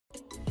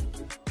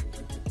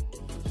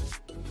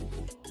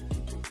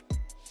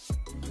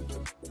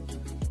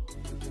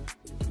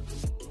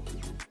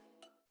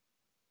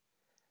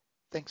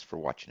Thanks for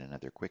watching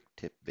another quick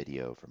tip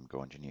video from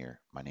GoEngineer.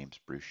 My name's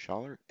Bruce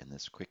Shawler, and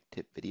this quick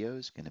tip video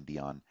is going to be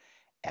on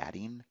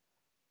adding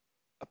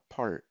a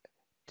part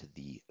to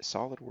the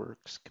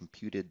SOLIDWORKS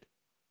computed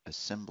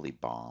assembly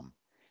BOM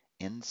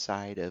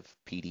inside of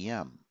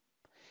PDM.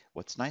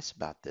 What's nice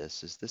about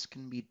this is this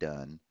can be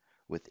done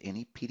with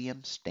any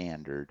PDM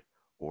standard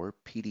or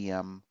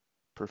PDM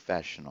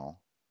professional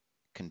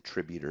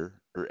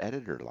contributor or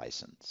editor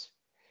license.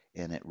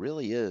 And it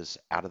really is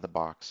out of the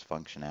box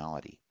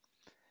functionality.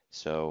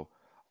 So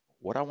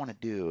what I want to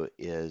do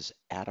is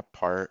add a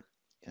part.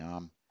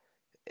 Um,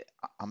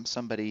 I'm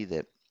somebody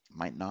that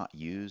might not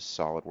use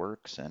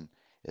SolidWorks, and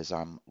as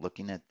I'm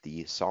looking at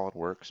the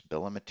SolidWorks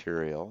bill of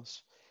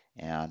materials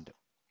and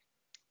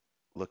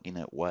looking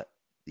at what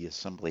the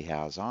assembly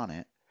has on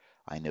it,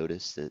 I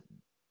notice that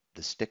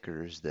the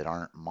stickers that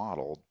aren't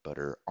modeled but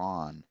are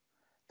on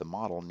the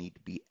model need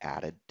to be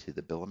added to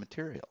the bill of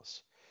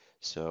materials.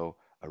 So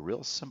a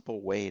real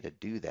simple way to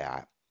do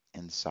that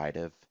inside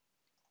of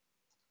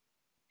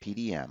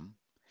PDM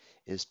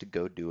is to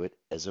go do it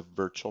as a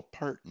virtual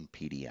part in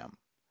PDM.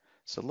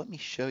 So let me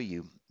show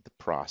you the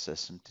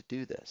process and to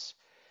do this.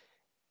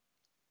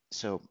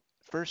 So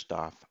first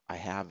off, I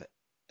have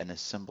an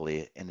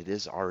assembly and it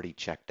is already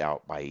checked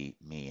out by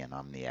me and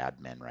I'm the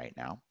admin right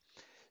now.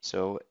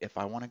 So if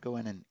I want to go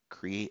in and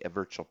create a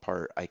virtual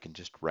part, I can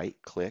just right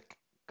click,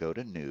 go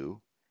to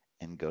new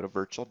and go to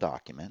virtual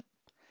document.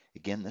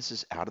 Again, this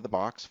is out of the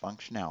box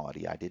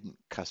functionality. I didn't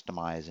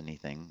customize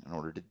anything in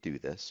order to do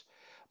this.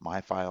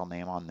 My file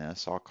name on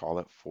this, I'll call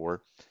it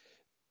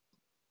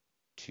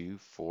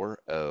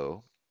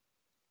 4240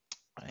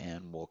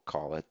 and we'll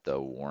call it the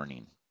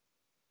warning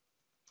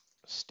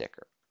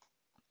sticker.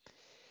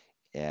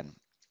 And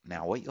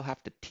now what you'll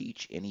have to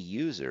teach any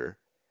user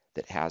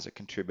that has a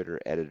contributor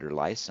editor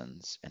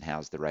license and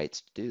has the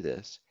rights to do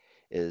this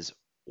is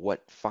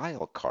what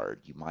file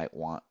card you might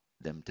want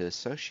them to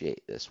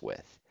associate this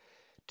with.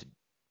 To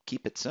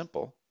keep it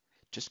simple,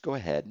 just go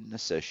ahead and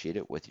associate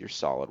it with your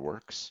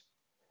SOLIDWORKS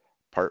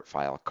part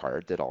file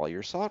card that all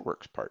your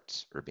SOLIDWORKS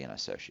parts are being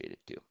associated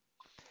to.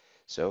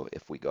 So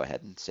if we go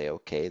ahead and say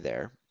OK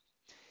there,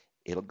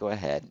 it'll go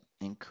ahead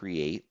and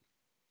create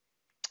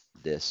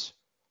this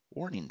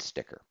warning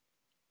sticker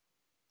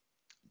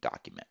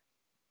document.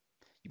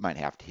 You might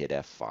have to hit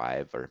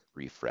F5 or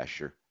refresh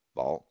your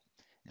vault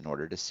in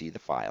order to see the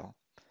file.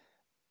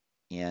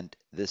 And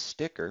this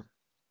sticker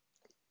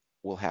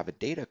will have a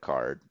data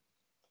card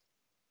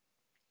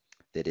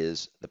that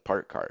is the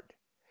part card.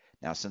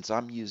 Now, since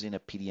I'm using a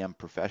PDM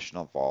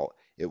Professional Vault,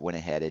 it went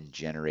ahead and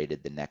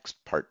generated the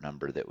next part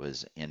number that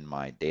was in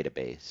my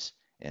database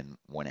and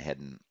went ahead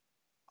and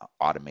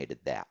automated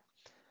that.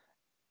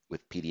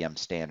 With PDM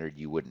Standard,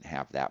 you wouldn't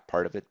have that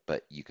part of it,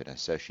 but you can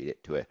associate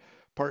it to a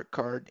part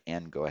card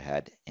and go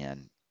ahead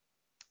and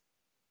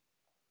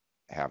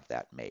have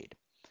that made.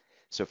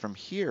 So from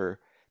here,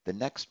 the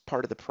next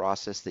part of the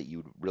process that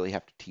you really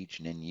have to teach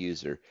an end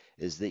user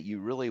is that you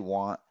really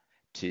want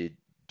to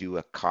do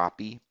a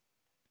copy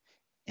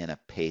and a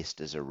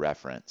paste as a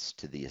reference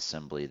to the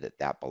assembly that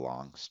that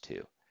belongs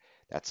to.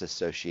 That's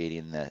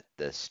associating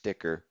the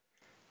sticker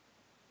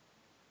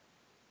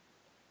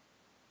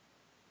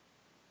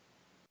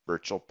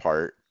virtual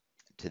part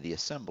to the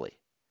assembly.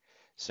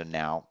 So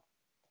now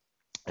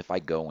if I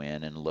go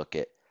in and look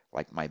at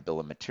like my bill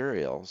of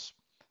materials,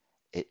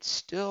 it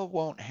still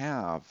won't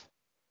have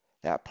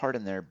that part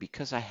in there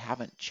because I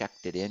haven't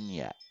checked it in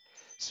yet.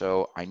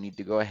 So I need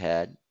to go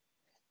ahead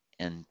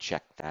and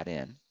check that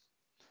in.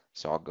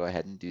 So I'll go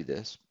ahead and do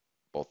this,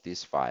 both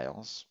these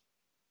files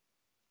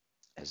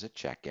as a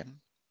check-in.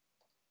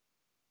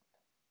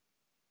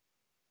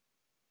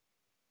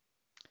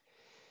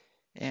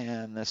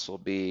 And this will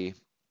be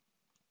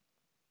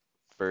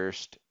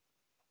first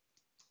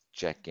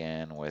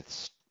check-in with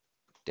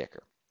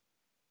sticker.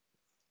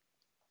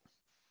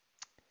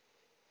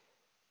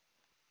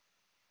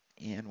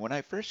 And when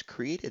I first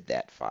created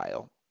that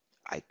file,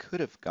 I could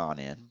have gone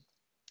in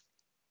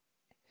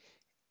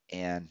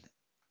and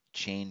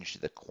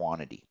changed the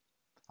quantity.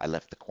 I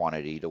left the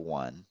quantity to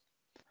 1.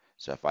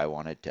 So if I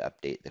wanted to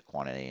update the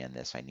quantity in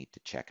this, I need to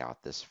check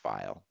out this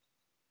file.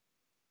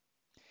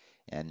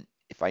 And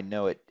if I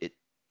know it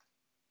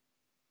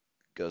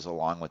goes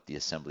along with the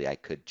assembly, I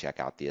could check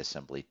out the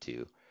assembly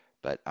too,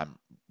 but I'm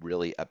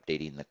really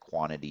updating the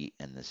quantity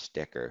in the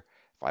sticker.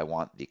 If I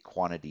want the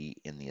quantity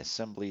in the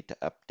assembly to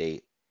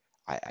update,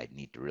 I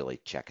need to really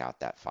check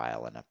out that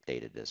file and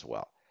update it as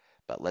well.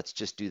 But let's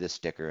just do the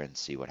sticker and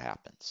see what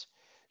happens.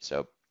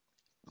 So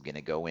I'm going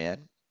to go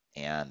in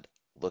and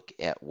look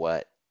at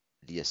what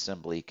the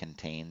assembly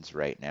contains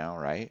right now,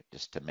 right?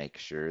 Just to make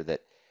sure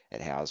that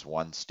it has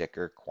one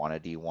sticker,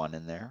 quantity 1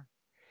 in there.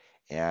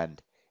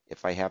 And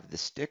if I have the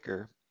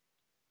sticker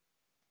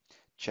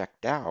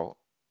checked out,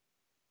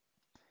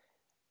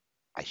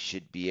 I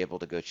should be able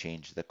to go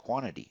change the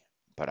quantity,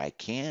 but I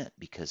can't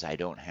because I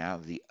don't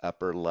have the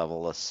upper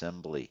level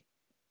assembly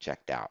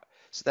checked out.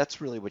 So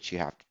that's really what you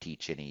have to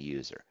teach any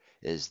user,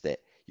 is that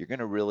you're going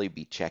to really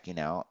be checking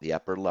out the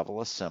upper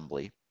level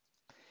assembly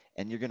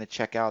and you're going to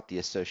check out the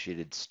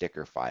associated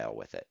sticker file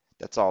with it.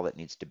 That's all that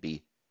needs to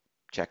be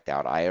checked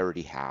out. I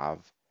already have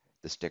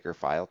the sticker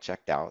file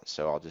checked out,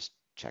 so I'll just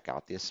check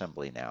out the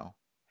assembly now.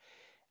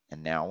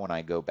 And now when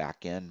I go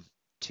back in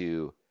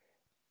to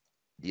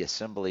the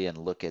assembly and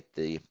look at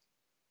the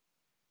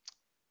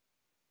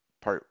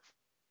part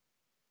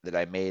that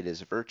I made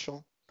as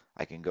virtual,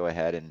 I can go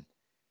ahead and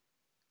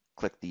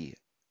click the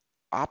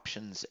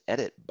Options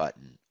Edit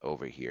button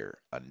over here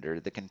under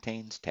the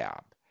Contains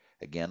tab.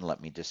 Again,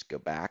 let me just go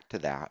back to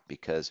that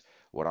because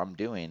what I'm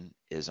doing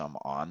is I'm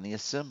on the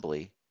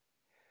assembly,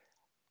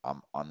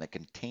 I'm on the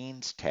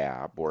Contains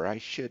tab where I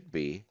should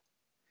be,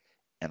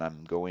 and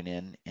I'm going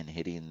in and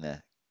hitting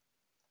the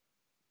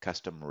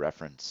Custom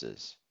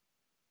References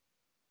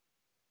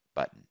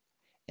button.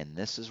 And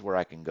this is where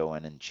I can go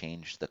in and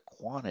change the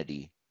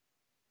quantity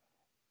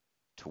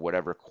to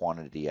whatever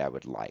quantity I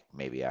would like.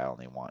 Maybe I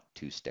only want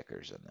 2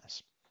 stickers in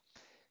this.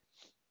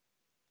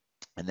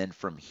 And then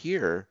from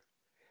here,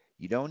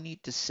 you don't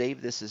need to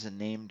save this as a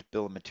named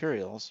bill of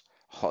materials.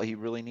 All you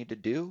really need to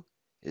do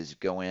is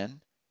go in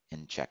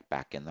and check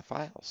back in the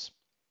files.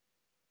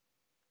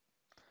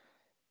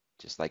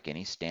 Just like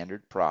any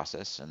standard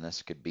process, and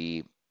this could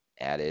be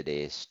added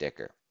a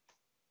sticker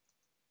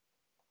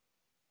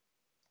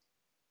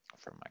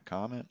from my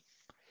comment.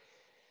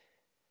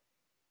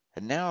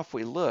 And now if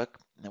we look,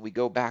 and we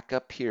go back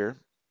up here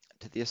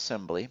to the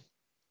assembly,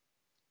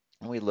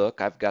 and we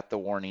look, I've got the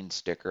warning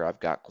sticker, I've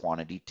got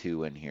quantity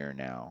 2 in here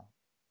now.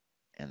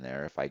 And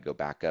there, if I go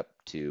back up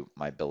to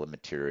my bill of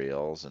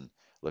materials and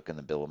look in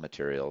the bill of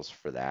materials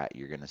for that,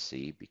 you're going to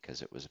see,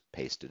 because it was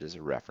pasted as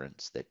a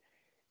reference, that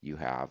you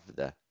have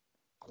the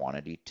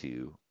quantity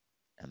 2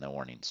 and the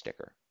warning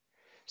sticker.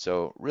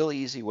 So really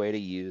easy way to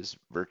use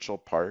virtual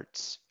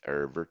parts,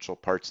 or virtual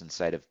parts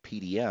inside of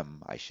PDM,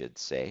 I should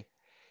say,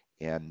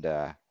 and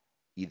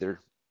either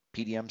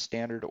PDM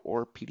Standard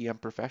or PDM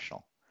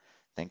Professional.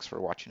 Thanks for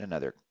watching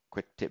another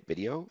quick tip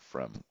video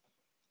from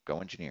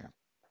GoEngineer.